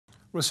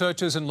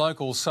Researchers and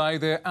locals say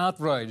they're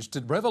outraged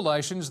at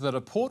revelations that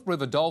a Port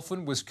River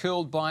dolphin was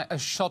killed by a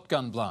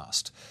shotgun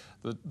blast.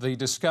 The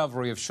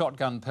discovery of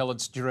shotgun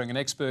pellets during an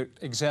expert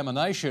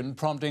examination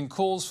prompting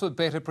calls for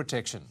better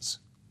protections.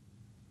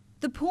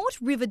 The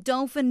Port River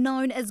dolphin,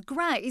 known as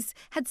Graze,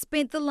 had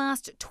spent the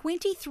last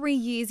 23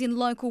 years in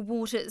local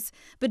waters,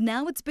 but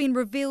now it's been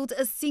revealed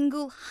a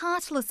single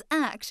heartless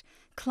act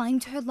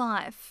claimed her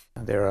life.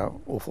 There are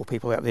awful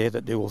people out there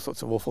that do all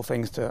sorts of awful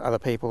things to other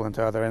people and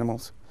to other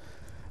animals.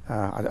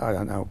 I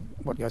don't know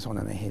what goes on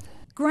in their head.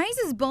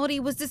 Graze's body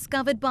was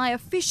discovered by a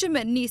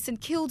fisherman near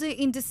St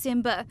Kilda in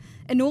December.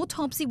 An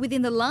autopsy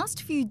within the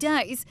last few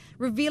days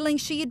revealing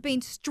she had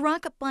been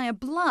struck by a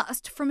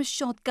blast from a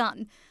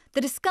shotgun.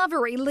 The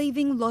discovery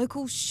leaving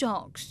locals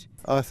shocked.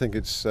 I think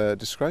it's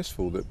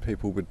disgraceful that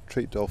people would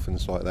treat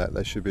dolphins like that.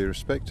 They should be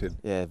respected.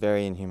 Yeah,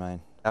 very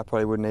inhumane. I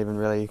probably wouldn't even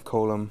really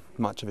call him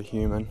much of a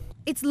human.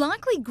 It's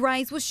likely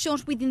Graze was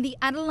shot within the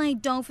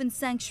Adelaide Dolphin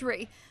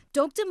Sanctuary.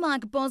 Dr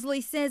Mike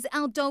Bosley says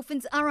our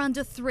dolphins are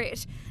under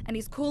threat and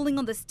is calling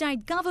on the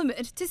state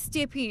government to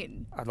step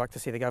in. I'd like to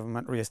see the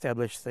government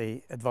re-establish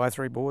the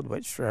advisory board,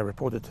 which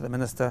reported to the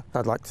minister.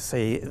 I'd like to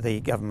see the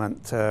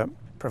government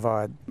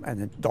provide a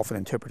dolphin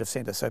interpretive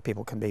centre so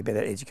people can be better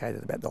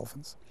educated about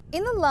dolphins.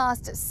 In the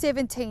last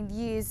 17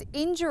 years,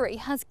 injury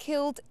has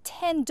killed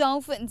 10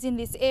 dolphins in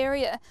this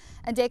area,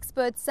 and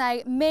experts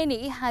say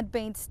many had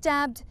been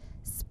stabbed,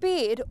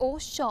 speared or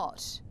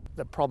shot.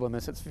 The problem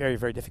is it's very,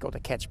 very difficult to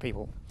catch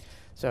people.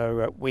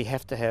 So we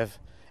have to have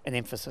an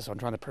emphasis on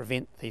trying to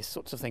prevent these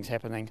sorts of things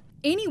happening.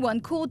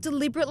 Anyone caught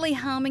deliberately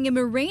harming a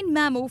marine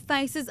mammal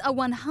faces a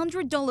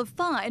 $100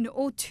 fine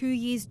or 2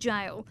 years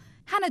jail.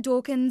 Hannah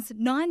Dawkins,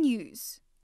 9 News.